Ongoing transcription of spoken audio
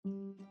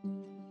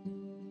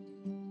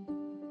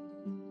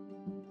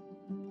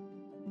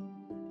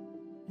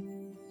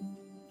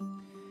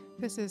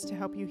This is To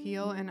Help You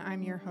Heal, and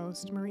I'm your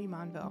host, Marie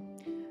Monville.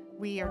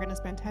 We are going to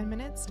spend 10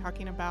 minutes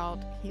talking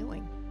about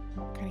healing.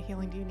 What kind of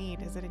healing do you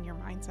need? Is it in your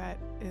mindset?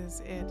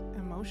 Is it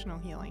emotional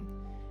healing?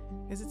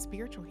 Is it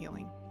spiritual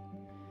healing?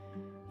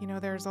 You know,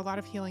 there's a lot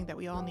of healing that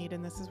we all need,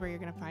 and this is where you're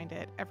going to find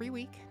it every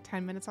week,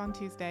 10 minutes on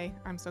Tuesday.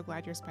 I'm so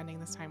glad you're spending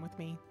this time with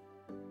me.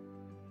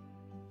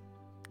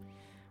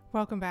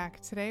 Welcome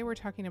back. Today we're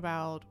talking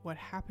about what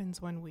happens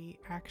when we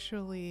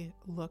actually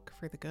look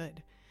for the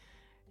good.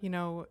 You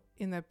know,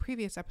 in the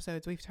previous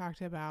episodes, we've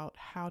talked about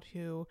how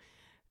to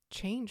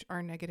change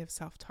our negative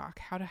self-talk,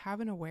 how to have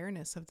an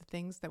awareness of the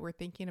things that we're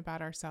thinking about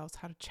ourselves,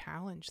 how to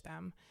challenge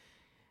them,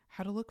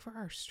 how to look for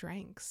our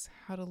strengths,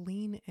 how to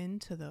lean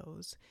into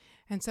those.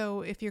 And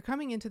so if you're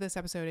coming into this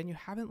episode and you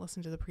haven't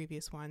listened to the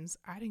previous ones,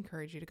 I'd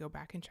encourage you to go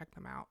back and check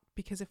them out.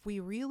 Because if we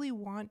really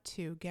want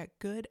to get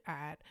good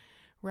at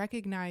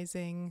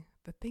recognizing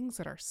the things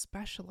that are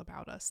special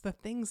about us, the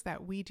things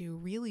that we do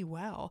really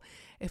well,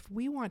 if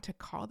we want to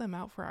call them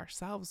out for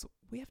ourselves,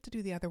 we have to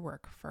do the other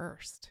work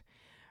first.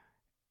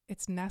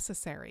 It's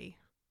necessary.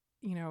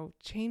 You know,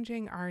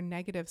 changing our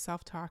negative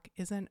self-talk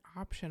isn't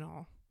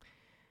optional.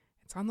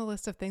 It's on the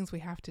list of things we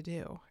have to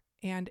do.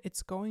 And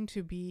it's going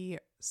to be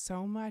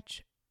so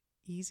much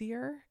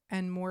easier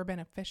and more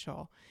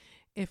beneficial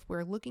if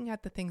we're looking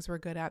at the things we're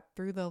good at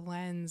through the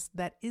lens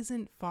that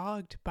isn't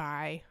fogged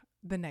by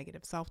the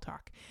negative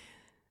self-talk.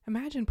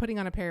 Imagine putting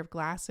on a pair of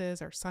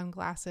glasses or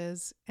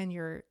sunglasses and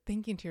you're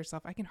thinking to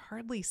yourself, I can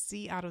hardly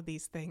see out of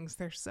these things.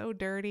 They're so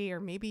dirty. Or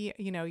maybe,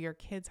 you know, your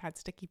kids had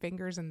sticky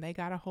fingers and they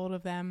got a hold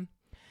of them.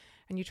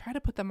 And you try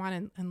to put them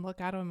on and look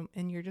at them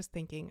and you're just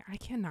thinking, I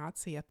cannot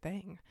see a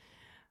thing.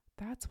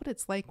 That's what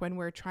it's like when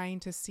we're trying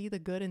to see the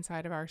good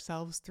inside of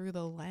ourselves through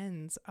the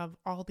lens of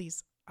all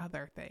these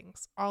other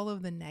things, all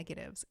of the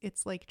negatives.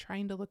 It's like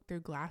trying to look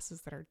through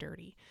glasses that are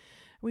dirty.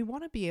 We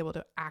want to be able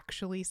to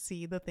actually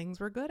see the things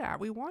we're good at.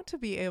 We want to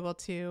be able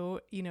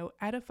to,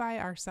 edify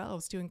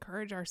ourselves, to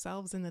encourage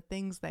ourselves in the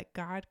things that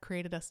God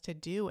created us to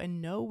do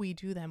and know we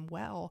do them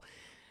well.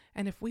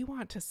 And if we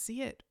want to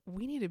see it,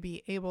 we need to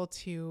be able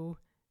to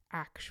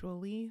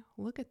actually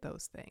look at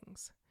those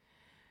things.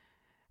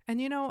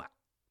 And,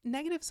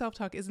 negative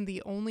self-talk isn't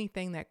the only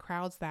thing that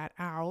crowds that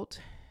out.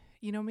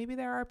 Maybe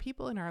there are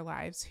people in our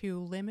lives who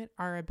limit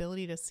our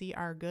ability to see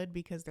our good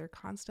because they're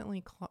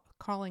constantly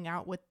calling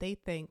out what they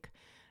think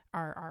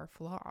are our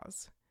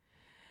flaws.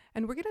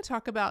 And we're going to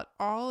talk about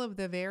all of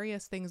the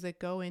various things that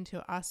go into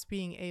us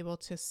being able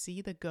to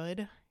see the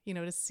good,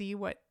 to see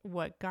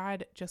what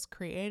God just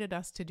created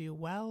us to do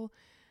well.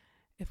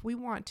 If we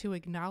want to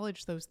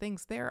acknowledge those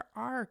things, there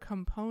are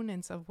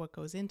components of what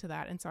goes into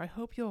that. And so I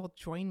hope you'll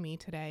join me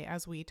today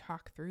as we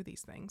talk through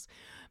these things.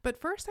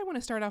 But first, I want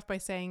to start off by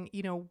saying,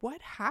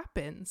 what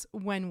happens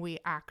when we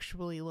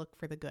actually look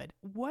for the good?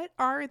 What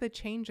are the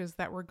changes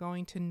that we're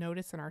going to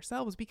notice in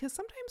ourselves? Because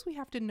sometimes we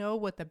have to know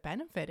what the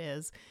benefit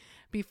is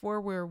before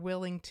we're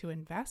willing to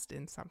invest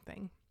in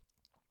something.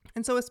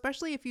 And so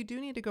especially if you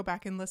do need to go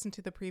back and listen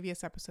to the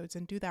previous episodes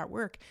and do that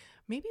work,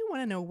 maybe you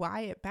want to know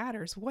why it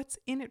matters, what's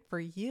in it for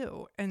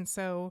you. And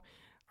so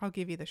I'll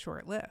give you the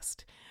short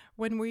list.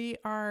 When we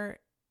are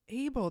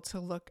able to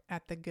look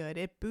at the good,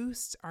 it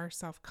boosts our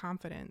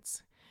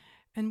self-confidence.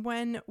 And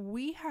when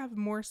we have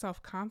more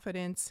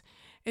self-confidence,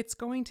 it's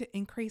going to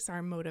increase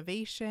our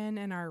motivation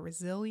and our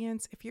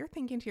resilience. If you're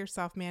thinking to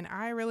yourself, man,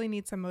 I really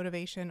need some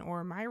motivation,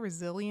 or my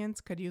resilience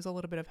could use a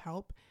little bit of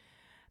help,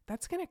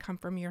 that's going to come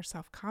from your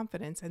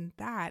self-confidence, and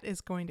that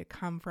is going to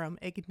come from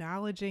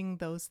acknowledging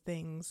those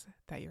things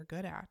that you're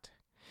good at.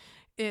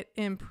 It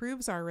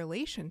improves our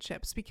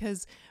relationships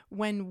because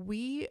when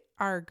we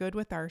are good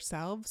with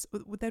ourselves,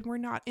 then we're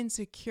not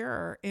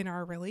insecure in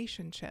our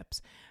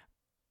relationships.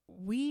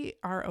 We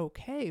are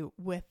okay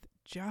with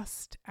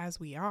just as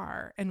we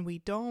are, and we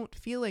don't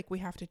feel like we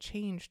have to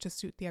change to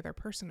suit the other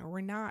person, or we're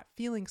not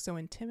feeling so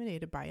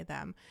intimidated by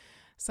them.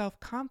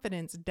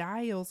 Self-confidence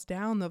dials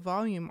down the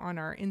volume on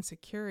our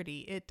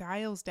insecurity. It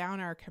dials down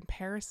our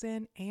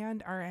comparison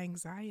and our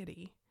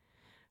anxiety.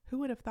 Who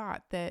would have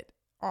thought that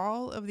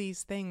all of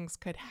these things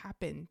could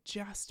happen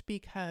just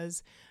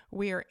because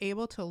we are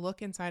able to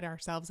look inside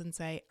ourselves and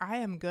say, I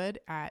am good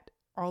at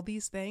all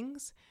these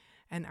things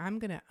and I'm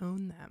going to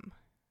own them.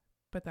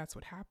 But that's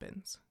what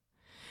happens.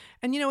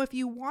 And if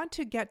you want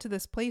to get to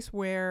this place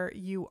where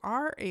you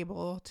are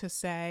able to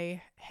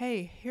say,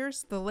 hey,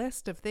 here's the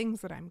list of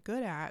things that I'm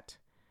good at,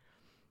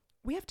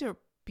 we have to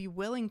be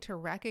willing to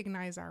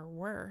recognize our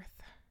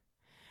worth.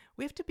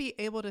 We have to be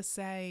able to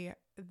say,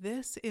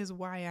 this is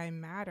why I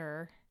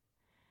matter.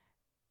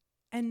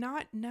 And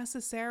not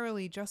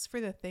necessarily just for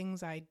the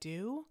things I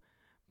do,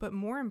 but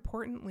more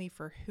importantly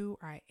for who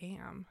I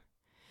am.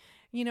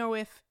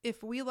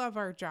 If we love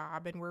our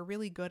job and we're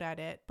really good at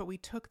it, but we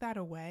took that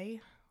away,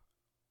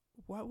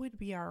 what would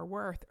be our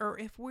worth? Or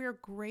if we're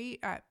great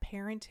at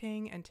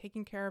parenting and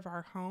taking care of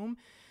our home,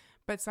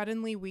 but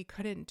suddenly we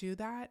couldn't do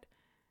that,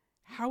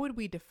 how would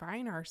we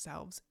define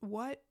ourselves?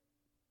 What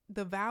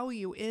the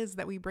value is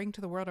that we bring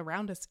to the world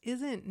around us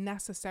isn't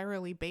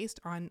necessarily based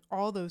on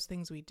all those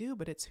things we do,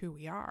 but it's who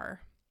we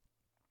are.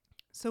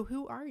 So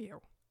who are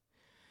you?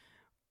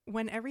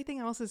 When everything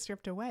else is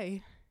stripped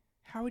away,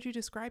 how would you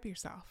describe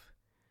yourself?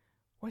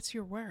 What's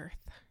your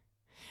worth?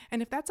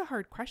 And if that's a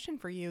hard question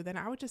for you, then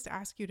I would just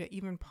ask you to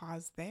even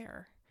pause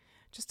there,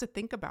 just to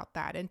think about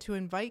that and to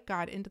invite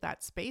God into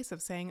that space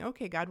of saying,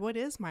 okay, God, what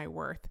is my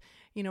worth?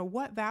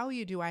 What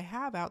value do I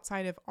have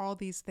outside of all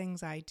these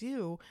things I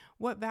do?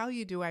 What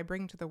value do I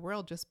bring to the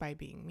world just by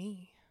being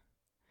me?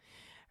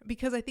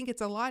 Because I think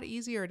it's a lot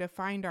easier to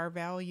find our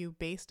value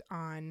based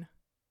on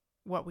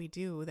what we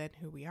do than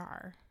who we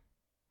are.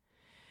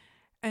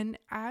 And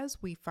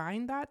as we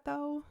find that,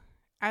 though,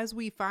 as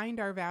we find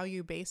our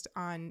value based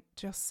on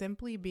just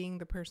simply being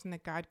the person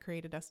that God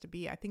created us to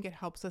be, I think it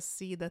helps us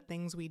see the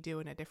things we do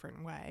in a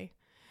different way.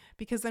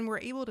 Because then we're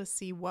able to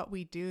see what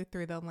we do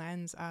through the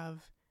lens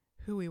of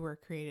who we were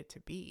created to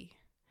be.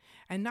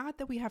 And not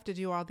that we have to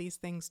do all these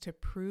things to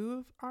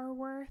prove our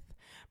worth,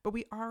 but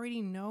we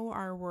already know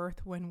our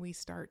worth when we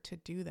start to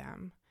do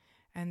them.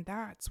 And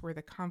that's where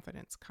the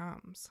confidence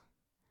comes.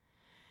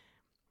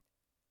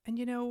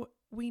 And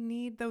we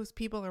need those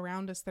people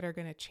around us that are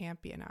going to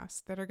champion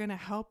us, that are going to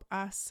help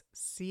us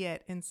see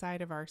it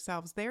inside of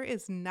ourselves. There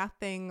is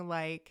nothing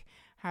like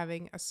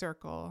having a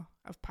circle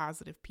of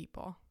positive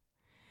people.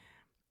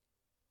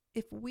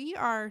 If we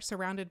are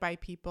surrounded by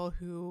people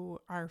who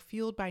are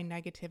fueled by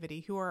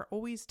negativity, who are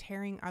always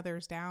tearing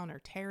others down or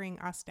tearing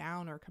us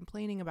down or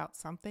complaining about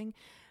something,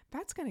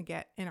 that's going to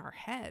get in our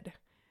head.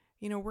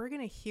 We're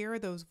going to hear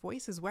those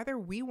voices, whether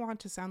we want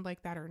to sound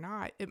like that or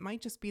not. It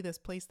might just be this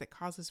place that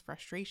causes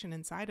frustration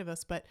inside of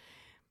us. But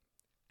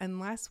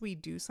unless we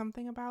do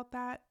something about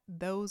that,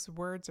 those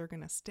words are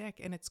going to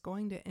stick and it's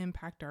going to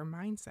impact our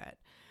mindset.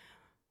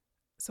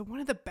 So one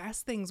of the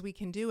best things we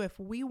can do if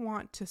we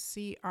want to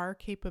see our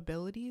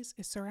capabilities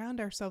is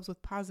surround ourselves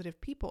with positive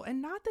people. And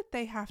not that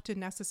they have to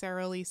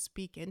necessarily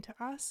speak into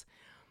us,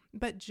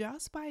 but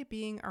just by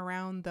being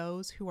around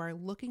those who are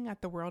looking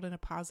at the world in a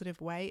positive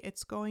way,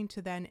 it's going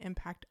to then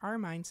impact our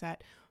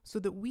mindset so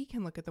that we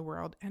can look at the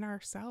world and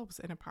ourselves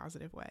in a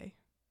positive way.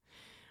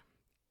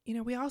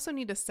 We also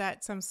need to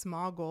set some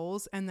small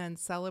goals and then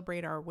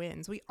celebrate our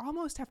wins. We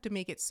almost have to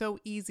make it so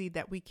easy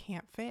that we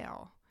can't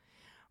fail.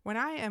 When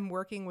I am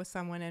working with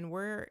someone and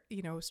we're,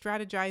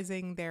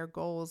 strategizing their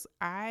goals,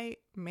 I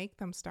make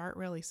them start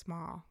really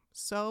small,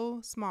 so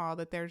small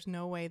that there's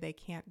no way they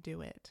can't do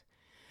it.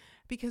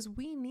 Because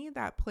we need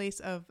that place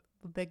of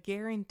the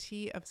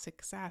guarantee of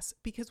success.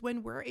 Because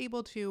when we're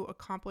able to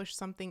accomplish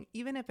something,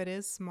 even if it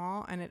is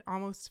small and it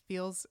almost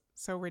feels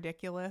so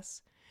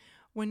ridiculous,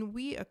 when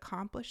we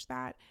accomplish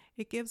that,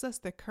 it gives us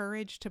the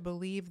courage to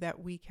believe that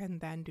we can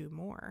then do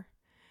more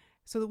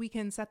so that we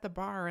can set the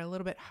bar a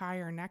little bit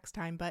higher next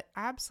time. But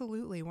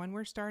absolutely, when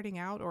we're starting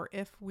out or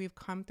if we've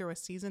come through a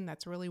season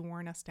that's really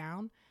worn us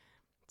down,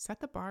 set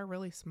the bar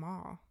really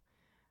small.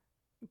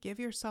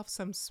 Give yourself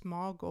some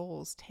small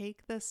goals.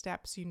 Take the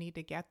steps you need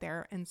to get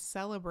there and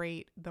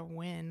celebrate the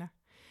win.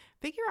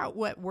 Figure out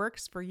what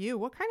works for you.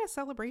 What kind of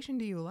celebration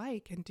do you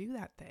like and do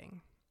that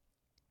thing.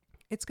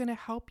 It's going to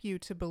help you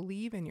to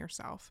believe in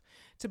yourself,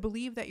 to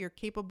believe that you're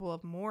capable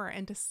of more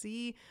and to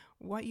see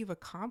what you've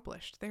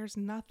accomplished. There's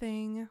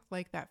nothing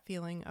like that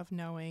feeling of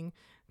knowing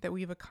that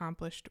we've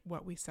accomplished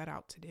what we set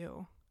out to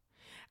do.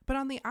 But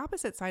on the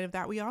opposite side of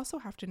that, we also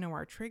have to know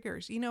our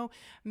triggers.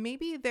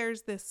 Maybe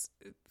there's this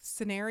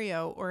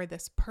scenario or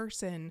this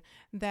person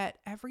that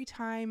every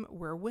time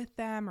we're with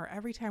them or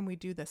every time we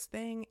do this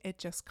thing, it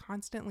just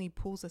constantly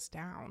pulls us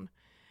down.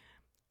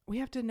 We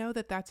have to know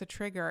that that's a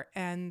trigger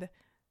and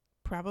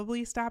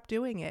probably stop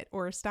doing it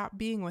or stop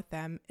being with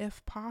them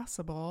if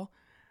possible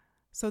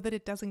so that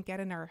it doesn't get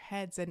in our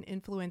heads and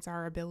influence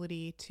our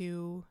ability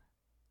to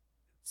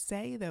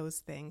say those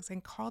things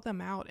and call them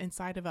out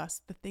inside of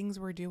us, the things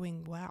we're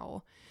doing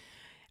well.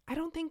 I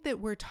don't think that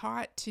we're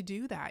taught to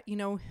do that.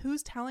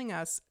 Who's telling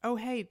us, oh,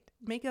 hey,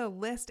 make a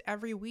list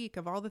every week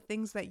of all the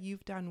things that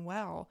you've done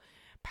well.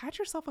 Pat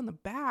yourself on the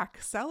back,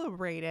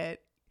 celebrate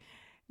it.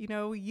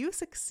 You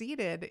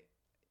succeeded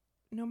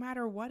no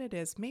matter what it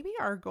is. Maybe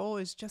our goal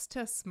is just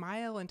to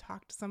smile and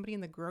talk to somebody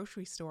in the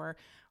grocery store.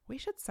 We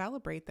should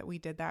celebrate that we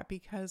did that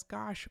because,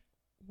 gosh,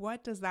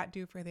 what does that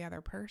do for the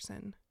other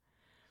person?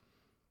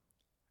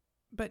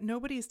 But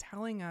nobody's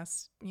telling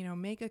us,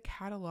 make a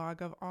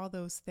catalog of all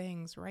those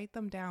things, write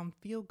them down,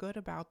 feel good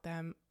about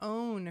them,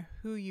 own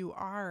who you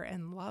are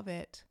and love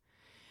it.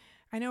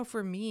 I know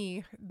for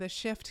me, the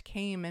shift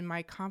came and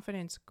my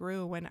confidence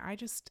grew when I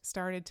just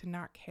started to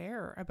not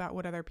care about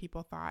what other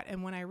people thought.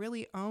 And when I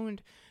really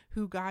owned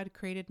who God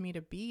created me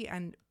to be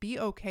and be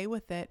okay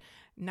with it,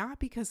 not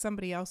because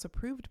somebody else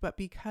approved, but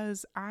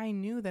because I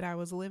knew that I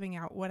was living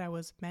out what I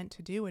was meant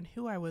to do and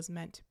who I was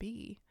meant to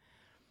be.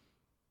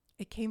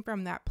 It came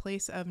from that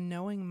place of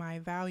knowing my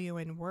value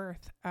and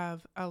worth,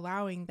 of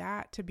allowing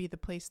that to be the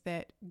place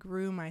that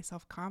grew my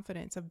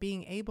self-confidence, of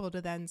being able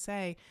to then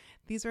say,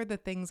 these are the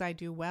things I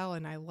do well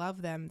and I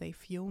love them, they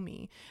fuel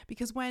me.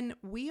 Because when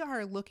we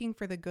are looking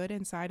for the good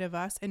inside of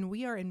us and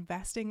we are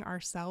investing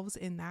ourselves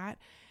in that,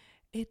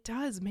 it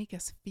does make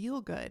us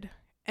feel good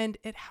and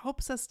it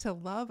helps us to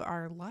love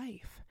our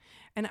life.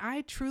 And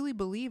I truly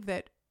believe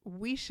that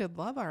we should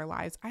love our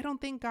lives. I don't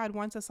think God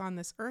wants us on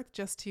this earth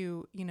just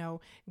to,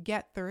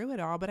 get through it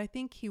all, but I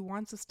think he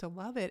wants us to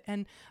love it.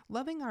 And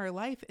loving our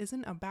life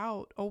isn't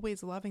about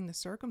always loving the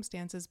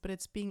circumstances, but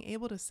it's being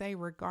able to say,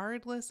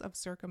 regardless of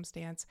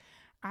circumstance,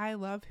 I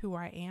love who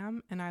I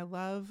am and I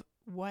love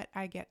what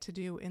I get to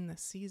do in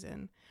this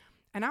season.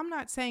 And I'm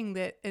not saying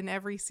that in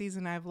every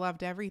season I've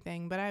loved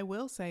everything, but I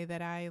will say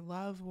that I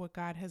love what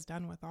God has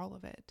done with all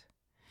of it.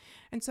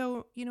 And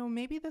so,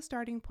 maybe the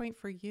starting point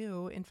for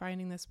you in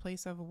finding this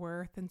place of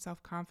worth and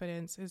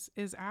self-confidence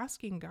is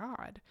asking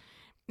God,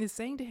 is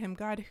saying to him,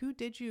 God, who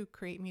did you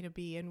create me to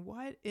be? And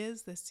what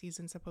is this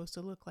season supposed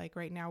to look like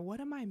right now? What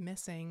am I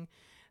missing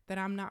that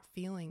I'm not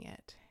feeling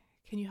it?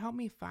 Can you help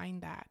me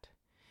find that?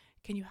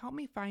 Can you help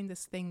me find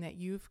this thing that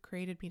you've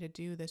created me to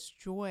do, this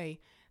joy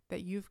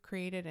that you've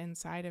created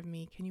inside of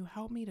me? Can you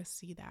help me to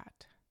see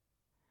that?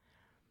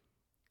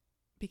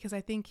 Because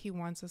I think he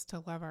wants us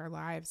to love our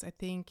lives. I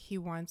think he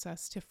wants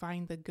us to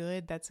find the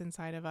good that's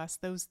inside of us,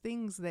 those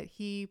things that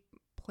he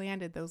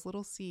planted, those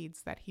little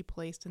seeds that he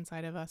placed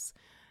inside of us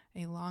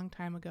a long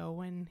time ago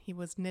when he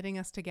was knitting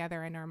us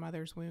together in our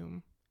mother's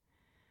womb.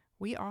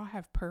 We all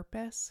have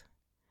purpose.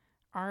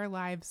 Our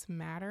lives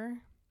matter.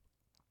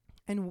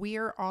 And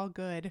we're all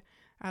good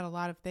at a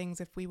lot of things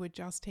if we would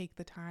just take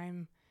the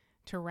time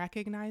to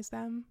recognize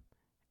them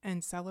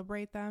and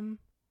celebrate them.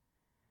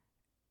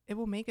 It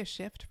will make a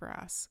shift for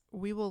us.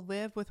 We will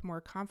live with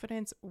more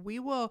confidence. We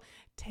will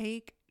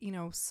take,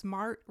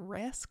 smart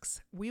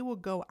risks. We will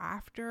go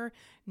after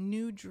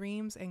new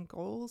dreams and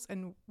goals,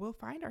 and we'll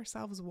find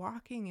ourselves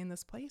walking in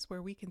this place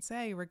where we can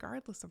say,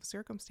 regardless of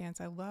circumstance,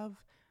 I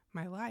love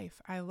my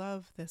life. I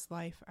love this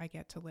life I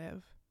get to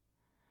live.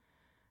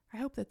 I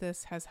hope that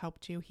this has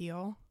helped you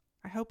heal.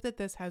 I hope that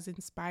this has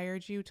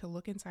inspired you to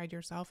look inside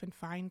yourself and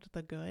find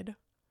the good,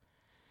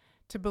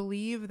 to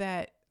believe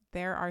that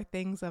there are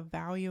things of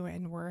value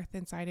and worth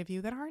inside of you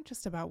that aren't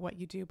just about what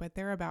you do, but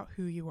they're about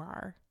who you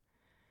are.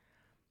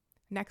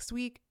 Next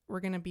week, we're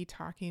going to be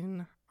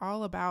talking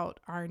all about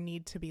our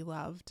need to be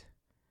loved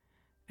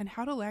and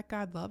how to let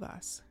God love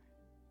us,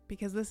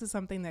 because this is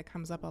something that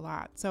comes up a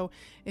lot. So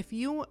if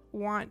you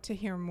want to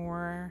hear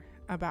more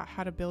about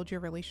how to build your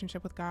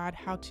relationship with God,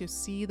 how to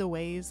see the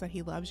ways that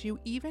he loves you,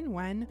 even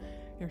when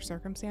your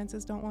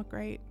circumstances don't look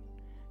great,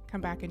 come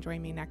back and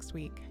join me next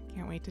week.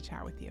 Can't wait to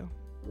chat with you.